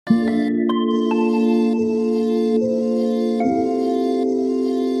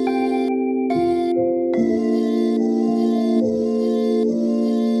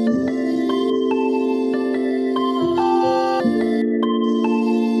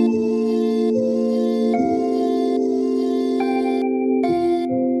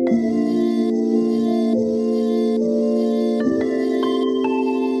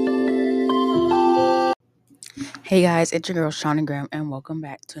Hey guys, it's your girl Shauna Graham, and welcome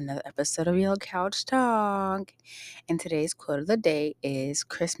back to another episode of Yellow Couch Talk. And today's quote of the day is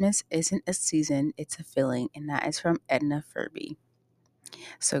Christmas isn't a season, it's a feeling, and that is from Edna Furby.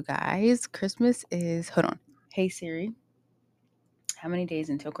 So, guys, Christmas is. Hold on. Hey Siri, how many days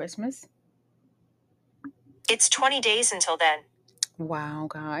until Christmas? It's 20 days until then. Wow,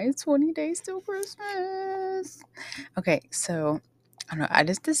 guys, 20 days till Christmas. Okay, so I don't know. I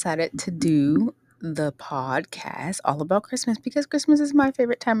just decided to do the podcast all about Christmas because Christmas is my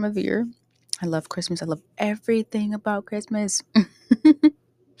favorite time of year. I love Christmas. I love everything about Christmas.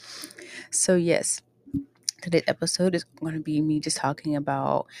 So, yes, today's episode is going to be me just talking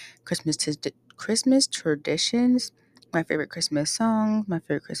about Christmas traditions, my favorite Christmas songs, my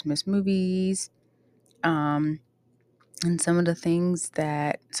favorite Christmas movies, and some of the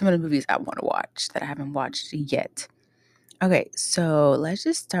movies I want to watch that I haven't watched yet. Okay, so let's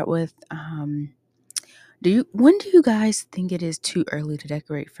just start with when do you guys think it is too early to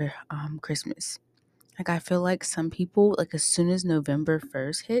decorate for Christmas? Like, I feel like some people, like, as soon as November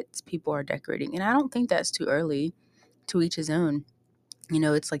 1st hits, people are decorating. And I don't think that's too early. To each his own. You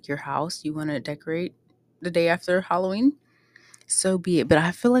know, it's like your house. You want to decorate the day after Halloween. So be it. But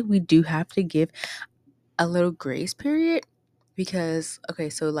I feel like we do have to give a little grace period because,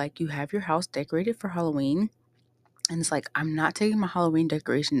 okay, so like you have your house decorated for Halloween. And it's like, I'm not taking my Halloween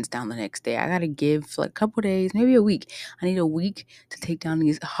decorations down the next day. I got to give like a couple days, maybe a week. I need a week to take down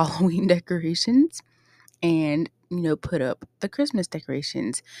these Halloween decorations and put up the Christmas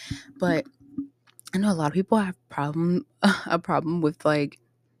decorations. But I know a lot of people have a problem with like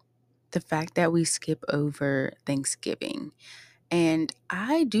the fact that we skip over Thanksgiving. And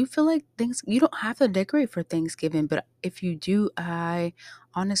I do feel like things you don't have to decorate for Thanksgiving, but if you do, I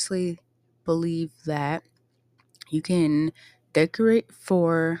honestly believe that you can decorate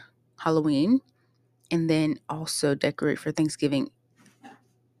for Halloween and then also decorate for Thanksgiving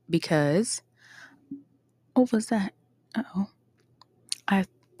because what was that? Oh, I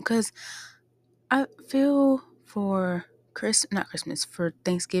because I feel for not Christmas, for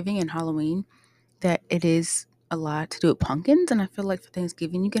Thanksgiving and Halloween that it is a lot to do with pumpkins. And I feel like for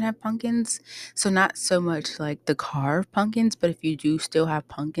Thanksgiving you can have pumpkins. So not so much like the carved pumpkins, but if you do still have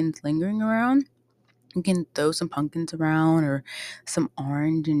pumpkins lingering around, you can throw some pumpkins around or some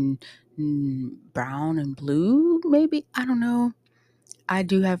orange and brown and blue, maybe. I don't know. I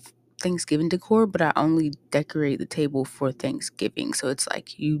do have Thanksgiving decor, but I only decorate the table for Thanksgiving. So it's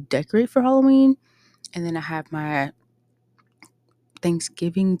like you decorate for Halloween, and then I have my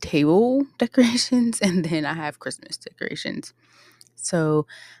Thanksgiving table decorations, and then I have Christmas decorations. So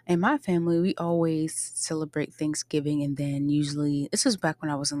in my family, we always celebrate Thanksgiving, and then usually this is back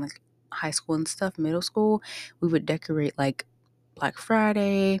when I was in like high school and stuff, middle school, we would decorate like Black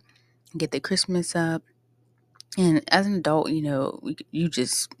Friday, get the Christmas up. And as an adult, you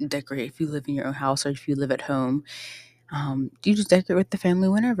just decorate if you live in your own house or if you live at home. You just decorate with the family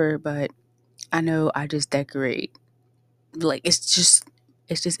whenever. But I know I just decorate like it's just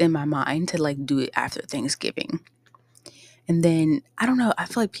in my mind to like do it after Thanksgiving. And then I don't know, I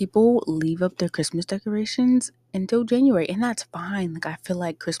feel like people leave up their Christmas decorations until January, and that's fine. Like, I feel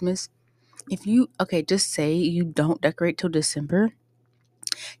like Christmas, if you okay, just say you don't decorate till December,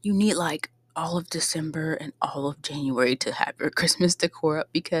 you need like all of December and all of January to have your Christmas decor up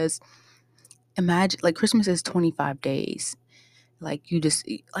because imagine like Christmas is 25 days. Like, you just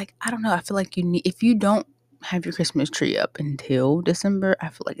like, I don't know, I feel like you need, if you don't have your Christmas tree up until December, I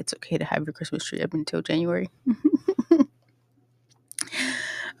feel like it's okay to have your Christmas tree up until January.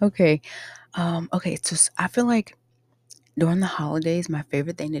 Okay. Okay, so I feel like during the holidays, my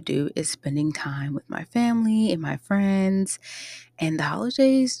favorite thing to do is spending time with my family and my friends. And the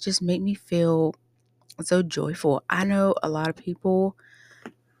holidays just make me feel so joyful. I know a lot of people,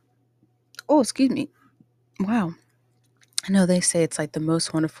 oh, excuse me. Wow. I know they say it's like the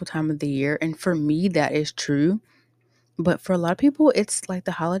most wonderful time of the year. And for me, that is true. But for a lot of people, it's like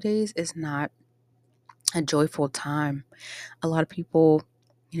the holidays is not a joyful time. A lot of people,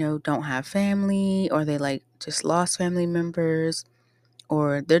 don't have family or they like just lost family members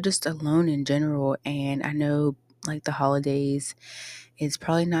or they're just alone in general. And I know like the holidays is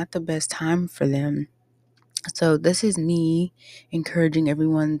probably not the best time for them. So this is me encouraging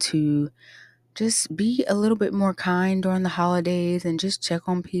everyone to just be a little bit more kind during the holidays and just check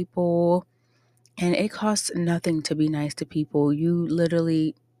on people. And it costs nothing to be nice to people. You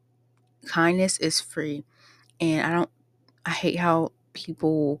literally, kindness is free. And I hate how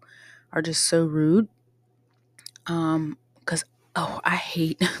people are just so rude. Because, oh, I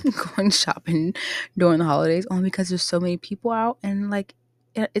hate going shopping during the holidays only because there's so many people out and like,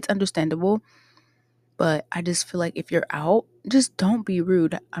 it's understandable. But I just feel like if you're out, just don't be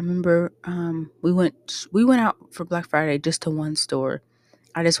rude. I remember we went out for Black Friday just to one store.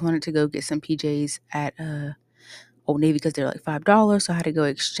 I just wanted to go get some PJs at Old Navy because they're like $5, so I had to go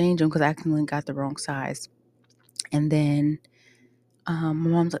exchange them because I accidentally got the wrong size. And then my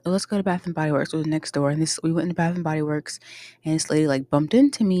mom's like, oh, let's go to Bath and Body Works. It was next door, and this we went to Bath and Body Works, and this lady like bumped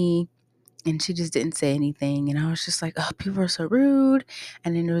into me, and she just didn't say anything, and I was just like, oh, people are so rude.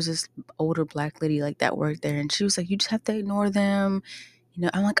 And then there was this older Black lady like that worked there, and she was like, you just have to ignore them.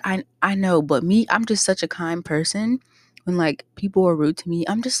 I'm like, I know, but me, I'm just such a kind person. When like people are rude to me,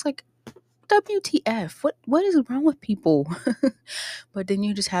 I'm just like, WTF? What is wrong with people? But then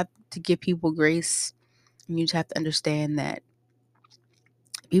you just have to give people grace, and you just have to understand that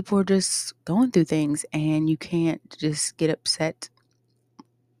people are just going through things, and you can't just get upset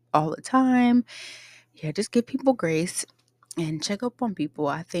all the time. Yeah, just give people grace and check up on people.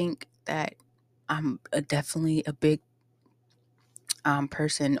 I think that I'm definitely a big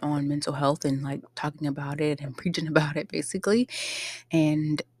person on mental health and like talking about it and preaching about it basically.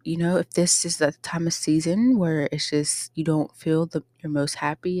 And if this is the time of season where it's just you don't feel your most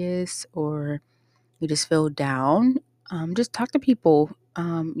happiest, or you just feel down, just talk to people.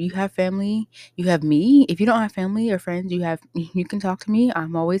 You have family, you have me. If you don't have family or friends, you can talk to me.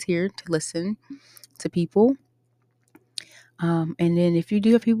 I'm always here to listen to people. And then if you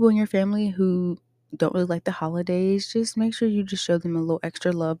do have people in your family who don't really like the holidays, just make sure you just show them a little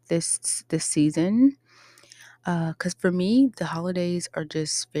extra love this season. Because for me, the holidays are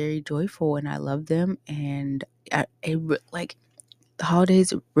just very joyful, and I love them. And like the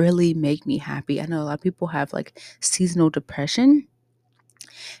holidays really make me happy. I know a lot of people have like seasonal depression,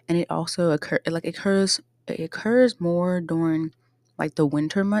 and it also occurs more during like the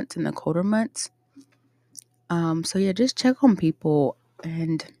winter months and the colder months. So yeah, just check on people.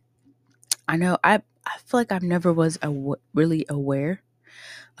 And I know I feel like I've never was really aware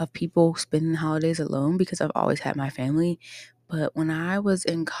of people spending holidays alone because I've always had my family. But when I was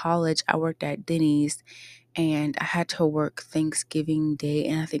in college, I worked at Denny's, and I had to work Thanksgiving Day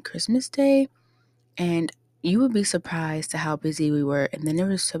and I think Christmas Day. And you would be surprised to how busy we were. And then there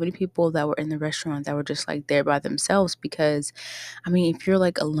were so many people that were in the restaurant that were just like there by themselves because, I mean, if you're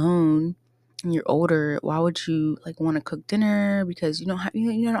like alone and you're older, why would you like want to cook dinner? Because you don't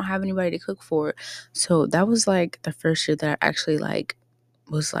have anybody to cook for. So that was like the first year that I actually like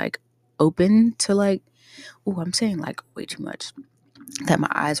was like open to like, oh, I'm saying like way too much. That my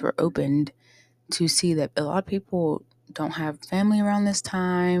eyes were opened to see that a lot of people don't have family around this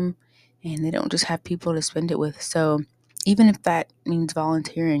time, and they don't just have people to spend it with. So even if that means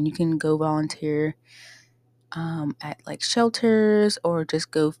volunteering, you can go volunteer at like shelters, or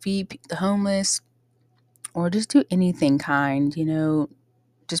just go feed the homeless, or just do anything kind,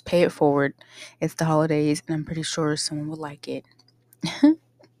 just pay it forward. It's the holidays, and I'm pretty sure someone would like it.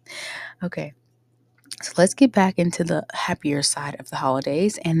 Okay, so let's get back into the happier side of the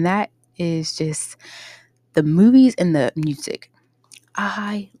holidays, and that is just the movies and the music.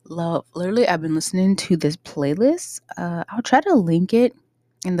 I've been listening to this playlist. I'll try to link it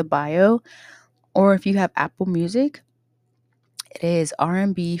in the bio, or if you have Apple Music, it is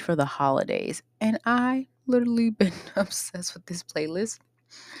R&B for the holidays. And I literally been obsessed with this playlist.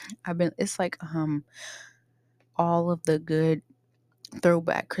 It's like all of the good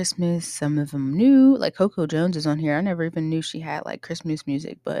throwback Christmas, some of them new, like Coco Jones is on here. I never even knew she had like Christmas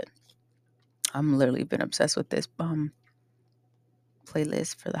music, but I'm literally been obsessed with this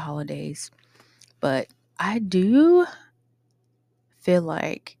playlist for the holidays. But I do feel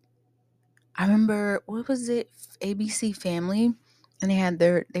like I remember, what was it, ABC Family, and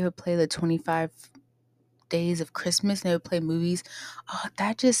they would play the 25 days of Christmas, and they would play movies. Oh,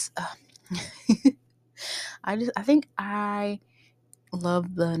 that just I think I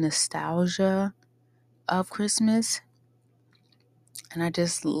love the nostalgia of Christmas, and I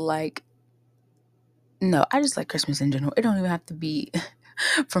just like Christmas in general. It don't even have to be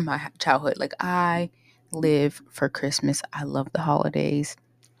from my childhood. Like, I live for Christmas. I love the holidays.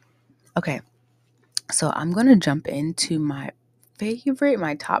 Okay, so I'm going to jump into my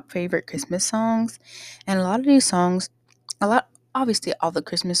top favorite Christmas songs. And a lot of these songs, obviously all the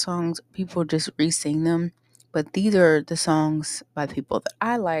Christmas songs, people just re-sing them. but these are the songs by the people that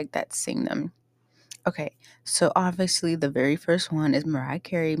I like that sing them. Okay, so obviously the very first one is Mariah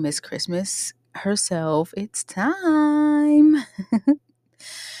Carey, Miss Christmas herself. It's time.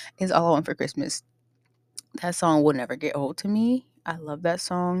 Is all I want for Christmas. That song will never get old to me. I love that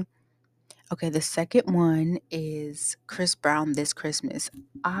song. Okay, the second one is Chris Brown, This Christmas.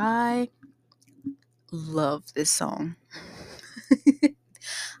 I love this song.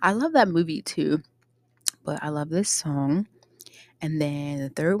 I love that movie too, but I love this song. And then the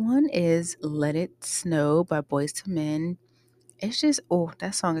third one is Let It Snow by Boys to Men. It's just, oh,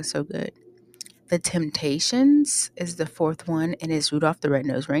 that song is so good. The Temptations is the fourth one, and it's Rudolph the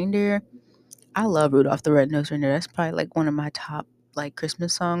Red-Nosed Reindeer. I love Rudolph the Red-Nosed Reindeer. That's probably like one of my top like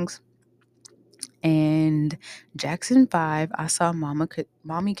Christmas songs. And Jackson 5, I saw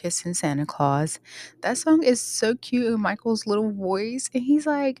Mommy Kissing Santa Claus. That song is so cute in Michael's little voice. And he's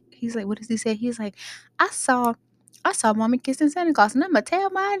like, what does he say? He's like, I saw Mommy Kissing Santa Claus, and I'm gonna tell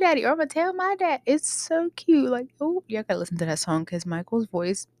my daddy, or I'm gonna tell my dad. It's so cute. Like, oh, you gotta listen to that song because Michael's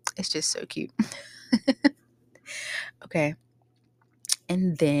voice is just so cute. Okay.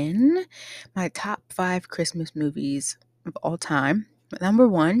 And then my top 5 Christmas movies of all time. Number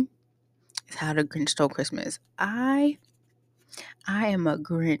 1 is How the Grinch Stole Christmas. I am a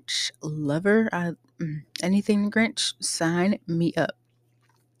Grinch lover. Anything Grinch, sign me up.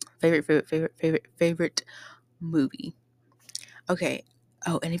 Favorite movie. Okay.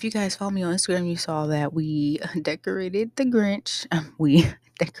 Oh, and if you guys follow me on Instagram, you saw that we decorated the Grinch. We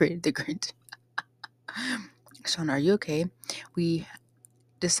decorated the Grinch. Sean, are you okay? We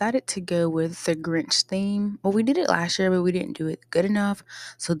decided to go with the Grinch theme. Well, we did it last year, but we didn't do it good enough.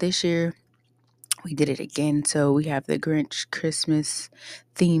 So this year we did it again. So we have the Grinch Christmas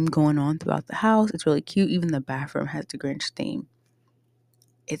theme going on throughout the house. It's really cute. Even the bathroom has the Grinch theme.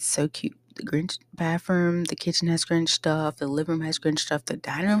 It's so cute. The Grinch bathroom, the kitchen has Grinch stuff, the living room has Grinch stuff, the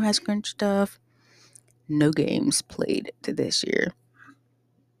dining room has Grinch stuff. No games played to this year.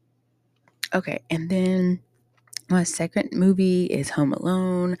 Okay, and then my second movie is Home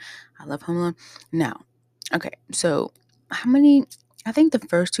Alone. I love Home Alone. Now, okay, so how many? I think the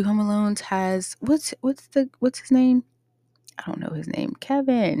first 2 Home Alones has what's his name? I don't know his name.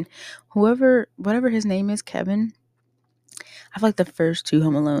 Kevin. Whatever his name is, Kevin. I feel like the first 2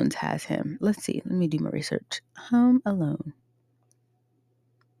 Home Alones has him. Let's see. Let me do my research. Home Alone.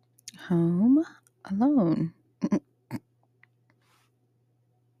 Home Alone.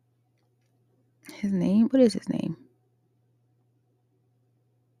 His name? What is his name?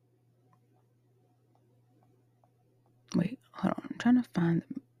 Wait, hold on. I'm trying to find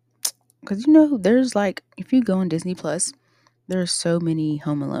them. Because there's like, if you go on Disney Plus, there are so many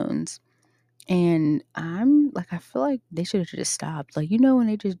Home Alones. And I feel like they should have just stopped. Like, when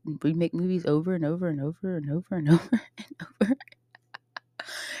they just remake movies over and over and over and over and over and over.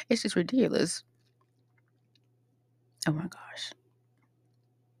 It's just ridiculous. Oh my gosh.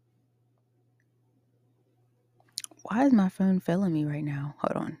 Why is my phone failing me right now?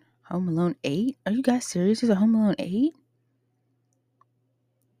 Hold on. Home Alone 8? Are you guys serious? Is it Home Alone 8?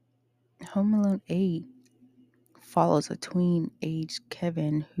 Home Alone 8 follows a tween-aged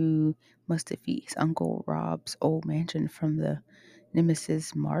Kevin who must defeat his uncle Rob's old mansion from the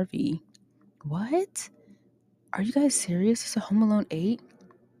nemesis Marvy. What? Are you guys serious? Is it Home Alone 8?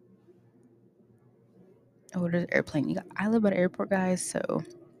 Oh, there's an airplane. I live at an airport, guys, so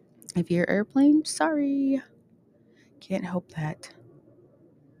if you're an airplane, sorry. Can't help that.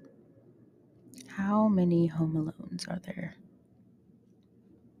 How many Home Alones are there?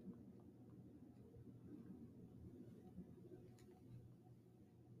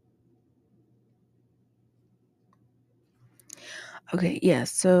 Okay, yeah,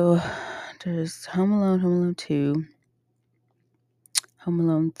 so there's Home Alone 2, Home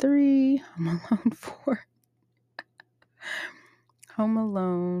Alone 3, Home Alone 4, Home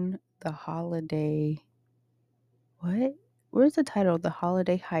Alone, The Holiday. What? Where's the title? The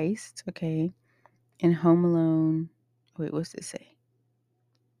Holiday Heist. Okay. And Home Alone. Wait, what's this say?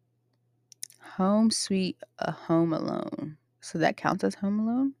 Home Sweet Home Alone. So that counts as Home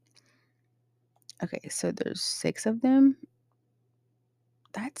Alone? Okay, so there's 6 of them.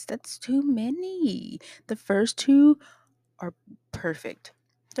 That's too many. The first 2 are perfect.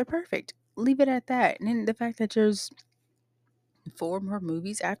 They're perfect. Leave it at that. And then the fact that there's 4 more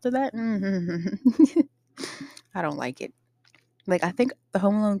movies after that, I don't like it. Like, I think the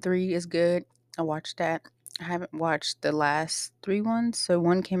Home Alone 3 is good. I watched that. I haven't watched the last 3 ones. So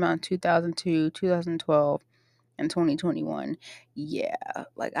one came out in 2002, 2012, and 2021. Yeah,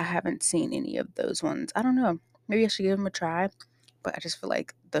 like I haven't seen any of those ones. I don't know. Maybe I should give them a try. but I just feel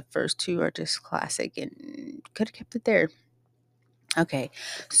like the first two are just classic and could have kept it there. Okay,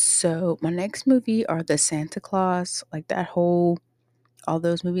 so my next movie are the Santa Claus, like that whole all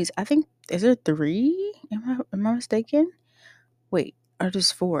those movies. I think is there three? Am I mistaken? Wait, or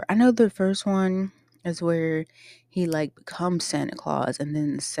just four? I know the first one is where he like becomes Santa Claus, and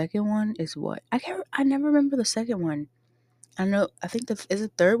then the second one is what? I never remember the second one. I know. I think the is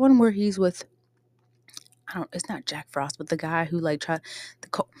the third one where he's with. I don't. It's not Jack Frost, but the guy who like tried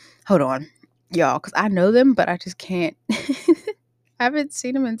the. Hold on, y'all, because I know them, but I just can't. I haven't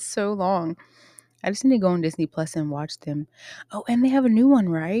seen them in so long. I just need to go on Disney Plus and watch them. Oh, and they have a new one,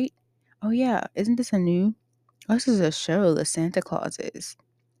 right? Oh yeah, isn't this a new? Oh, this is a show. The Santa Claus is.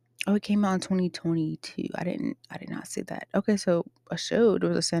 Oh, it came out in 2022. I did not see that. Okay, so a show. There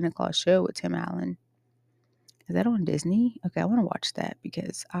was a Santa Claus show with Tim Allen. Is that on Disney? Okay, I want to watch that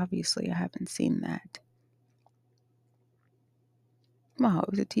because obviously I haven't seen that. Wow,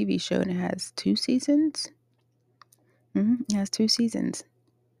 it was a TV show and it has 2 seasons. It has 2 seasons.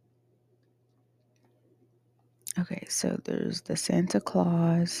 Okay, so there's the Santa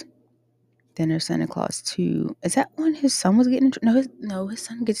Claus. Then there's Santa Claus 2. Is that one his son was getting in trouble? No, his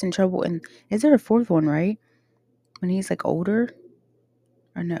son gets in trouble. And is there a fourth one, right? When he's like older?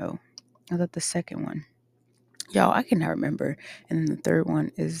 Or no? Is that the second one? Y'all, I cannot remember. And then the third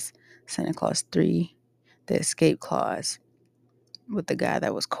one is Santa Claus 3, The Escape Clause, with the guy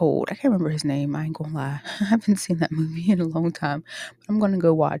that was cold. I can't remember his name. I ain't gonna lie. I haven't seen that movie in a long time. But I'm gonna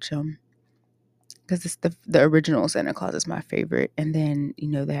go watch him. Because it's the original Santa Claus is my favorite. And then,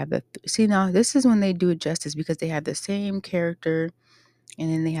 they have see, now this is when they do it justice because they have the same character and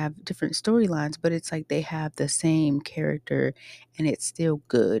then they have different storylines, but it's like they have the same character and it's still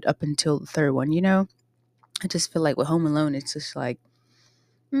good up until the third one, I just feel like with Home Alone, it's just like,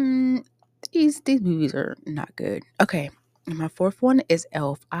 these movies are not good. Okay, and my fourth one is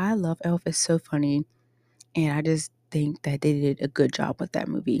Elf. I love Elf. It's so funny, and I just think that they did a good job with that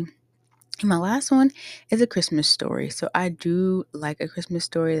movie. And my last one is A Christmas Story. So I do like A Christmas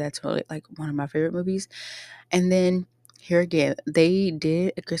Story. That's really like one of my favorite movies. And then here again, they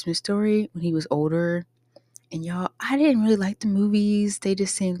did A Christmas Story when he was older. And y'all, I didn't really like the movies. They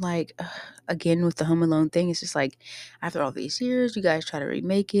just seemed like, again, with the Home Alone thing, it's just like after all these years, you guys try to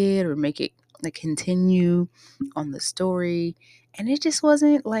remake it or make it like continue on the story. And it just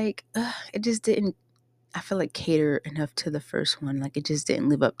wasn't like, it just didn't, I feel like cater enough to the first one. Like it just didn't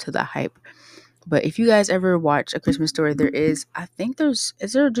live up to the hype. But if you guys ever watch A Christmas Story, I think is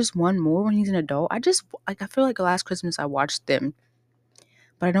there just one more when he's an adult? I feel like last Christmas I watched them,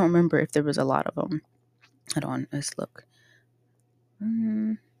 but I don't remember if there was a lot of them. Hold on, let's look.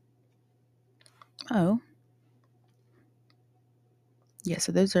 Oh. Yeah,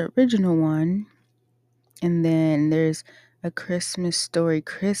 so there's the original one. And then there's A Christmas Story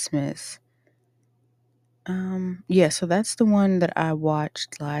Christmas. Yeah, so that's the one that I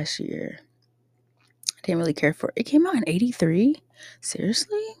watched last year. I didn't really care for it. It came out in 83?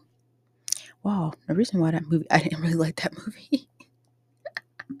 Seriously? Wow, the reason why I didn't really like that movie.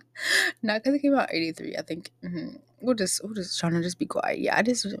 Not because it came out 83. I think we'll just trying to just be quiet. Yeah, I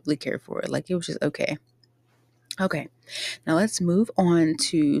just didn't really care for it. Like it was just okay. Okay. Now let's move on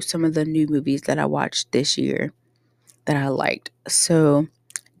to some of the new movies that I watched this year that I liked. So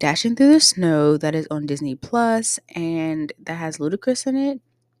Dashing Through the Snow, that is on Disney Plus, and that has Ludacris in it.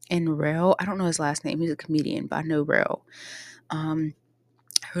 And Rel, I don't know his last name. He's a comedian, but I know Rel. I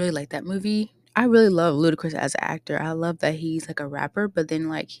really like that movie. I really love Ludacris as an actor. I love that he's like a rapper, but then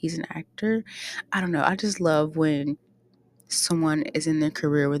like he's an actor. I don't know. I just love when someone is in their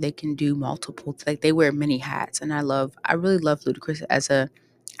career where they can do multiple, like they wear many hats. And I really love Ludacris as a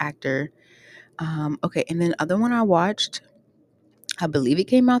actor. Okay, and then other one I watched, I believe it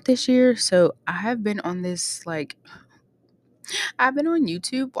came out this year. So I have been on this like I've been on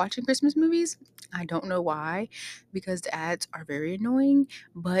YouTube watching Christmas movies. I don't know why, because the ads are very annoying,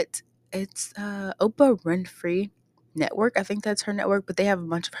 but it's Oprah Winfrey Network. I think that's her network, but they have a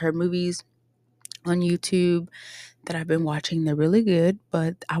bunch of her movies on YouTube that I've been watching. They're really good,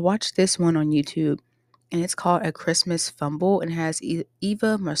 but I watched this one on YouTube and it's called A Christmas Fumble and has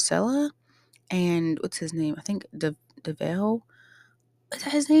Eva Marcella and what's his name? I think DeVale. Is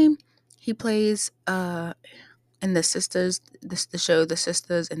that his name? He plays in the sisters, the show The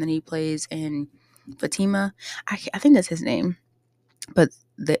Sisters, and then he plays in Fatima. I think that's his name, but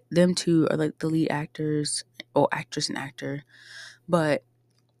them two are like the lead actors or actress and actor. But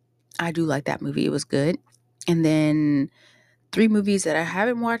I do like that movie. It was good. And then 3 movies that I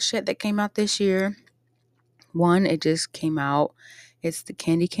haven't watched yet that came out this year. One, it just came out. It's The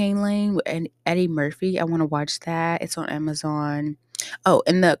Candy Cane Lane with Eddie Murphy. I want to watch that. It's on Amazon. Oh,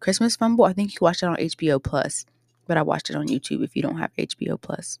 and The Christmas Fumble, I think you watched it on HBO Plus, but I watched it on YouTube if you don't have HBO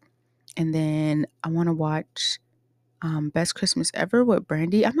Plus. And then I want to watch Best Christmas Ever with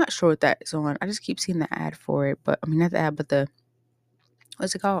Brandy. I'm not sure what that is on. I just keep seeing the ad for it, but I mean, not the ad, but the,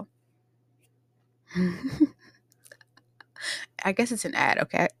 what's it called? I guess it's an ad.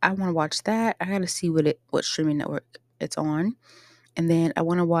 Okay, I want to watch that. I gotta see what streaming network it's on. And then I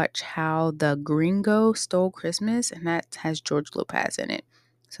want to watch How the Gringo Stole Christmas, and that has George Lopez in it.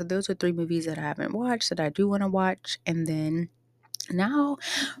 So those are 3 movies that I haven't watched that I do want to watch. And then now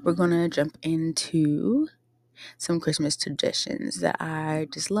we're gonna jump into some Christmas traditions that I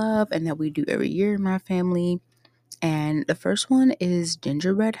just love and that we do every year in my family. And the first one is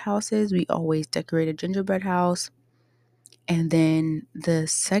gingerbread houses. We always decorate a gingerbread house. And then the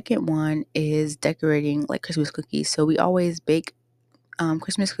second one is decorating like Christmas cookies. So we always bake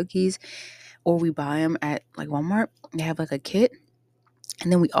Christmas cookies, or we buy them at like Walmart. They have like a kit,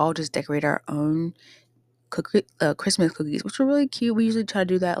 and then we all just decorate our own Christmas cookies, which are really cute. We usually try to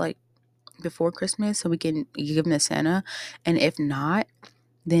do that like before Christmas so we can give them to Santa, and if not,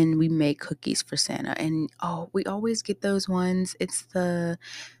 then we make cookies for Santa. And oh, we always get those ones. It's the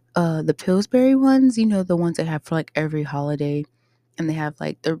Pillsbury ones, you know, the ones they have for like every holiday. And they have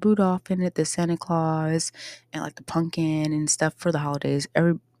like the Rudolph in it, the Santa Claus, and like the pumpkin and stuff for the holidays.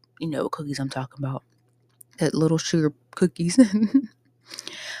 You know what cookies I'm talking about. The little sugar cookies.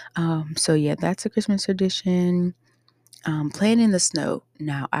 So yeah, that's a Christmas tradition. Playing in the snow.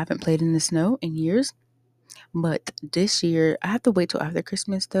 Now, I haven't played in the snow in years, but this year I have to wait till after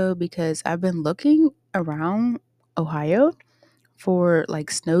Christmas though, because I've been looking around Ohio for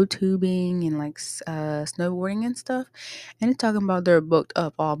like snow tubing and like snowboarding and stuff, and it's talking about they're booked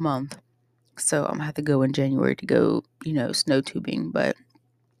up all month. So I'm gonna have to go in January to go, you know, snow tubing. But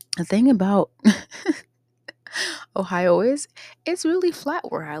the thing about Ohio is it's really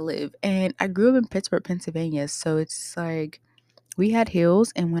flat where I live, and I grew up in Pittsburgh, Pennsylvania, so it's like we had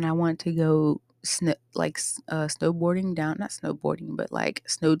hills, and when I wanted to go snowboarding down, not snowboarding, but like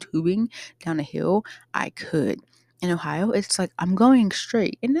snow tubing down a hill, I could. In Ohio, it's like I'm going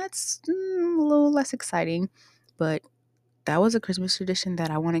straight, and that's a little less exciting, but that was a Christmas tradition that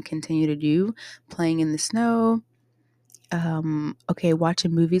I want to continue to do, playing in the snow. Okay,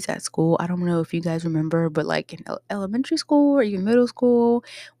 watching movies at school. I don't know if you guys remember, but like in elementary school or even middle school,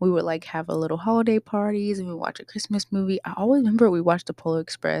 we would like have a little holiday parties and we watch a Christmas movie. I always remember we watched the Polar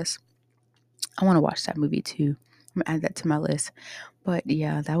Express. I want to watch that movie too. I'm gonna add that to my list. But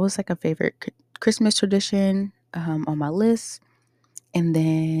yeah, that was like a favorite Christmas tradition on my list. And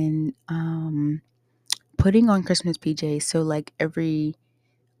then putting on Christmas PJs. So like every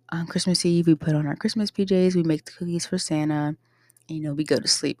Christmas Eve, we put on our Christmas PJs. We make the cookies for Santa. You know, we go to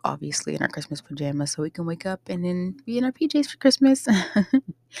sleep obviously in our Christmas pajamas so we can wake up and then be in our PJs for Christmas.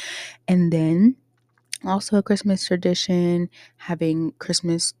 And then also a Christmas tradition, having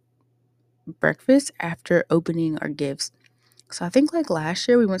Christmas breakfast after opening our gifts. So I think like last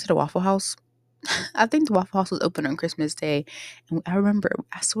year we went to the Waffle House. I think the Waffle House was open on Christmas Day. And I remember,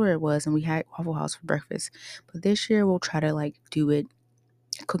 I swear it was, and we had Waffle House for breakfast. But this year we'll try to like do it,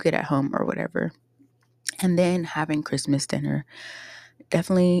 cook it at home or whatever. And then having Christmas dinner.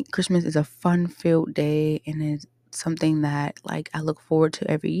 Definitely Christmas is a fun filled day, and it's something that like I look forward to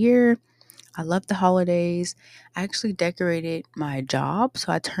every year. I love the holidays. I actually decorated my job,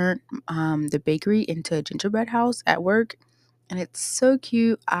 so I turned the bakery into a gingerbread house at work, and it's so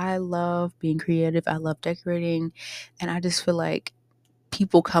cute. I love being creative. I love decorating, and I just feel like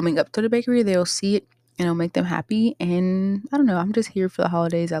people coming up to the bakery, they'll see it and it'll make them happy. And I don't know, I'm just here for the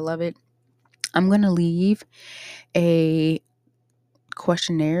holidays. I love it. I'm gonna leave a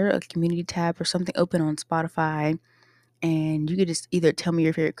questionnaire, a community tab or something open on Spotify, and you could just either tell me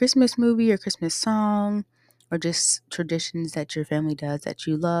your favorite Christmas movie or Christmas song, or just traditions that your family does that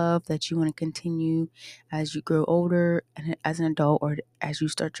you love, that you want to continue as you grow older and as an adult, or as you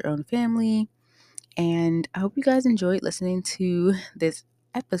start your own family. And I hope you guys enjoyed listening to this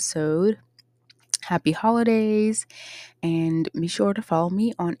episode. Happy holidays, and be sure to follow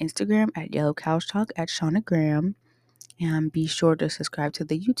me on Instagram at Yellow Couch Talk at Shauna Graham. And be sure to subscribe to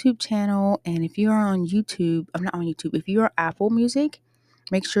the YouTube channel. And if you are on YouTube, I'm not on YouTube, if you are Apple Music,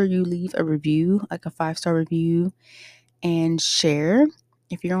 make sure you leave a review, like a 5-star review, and share.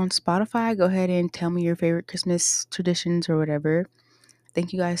 If you're on Spotify, go ahead and tell me your favorite Christmas traditions or whatever.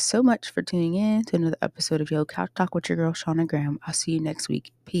 Thank you guys so much for tuning in to another episode of Yellow Couch Talk with your girl, Shauna Graham. I'll see you next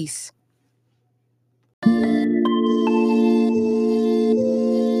week. Peace.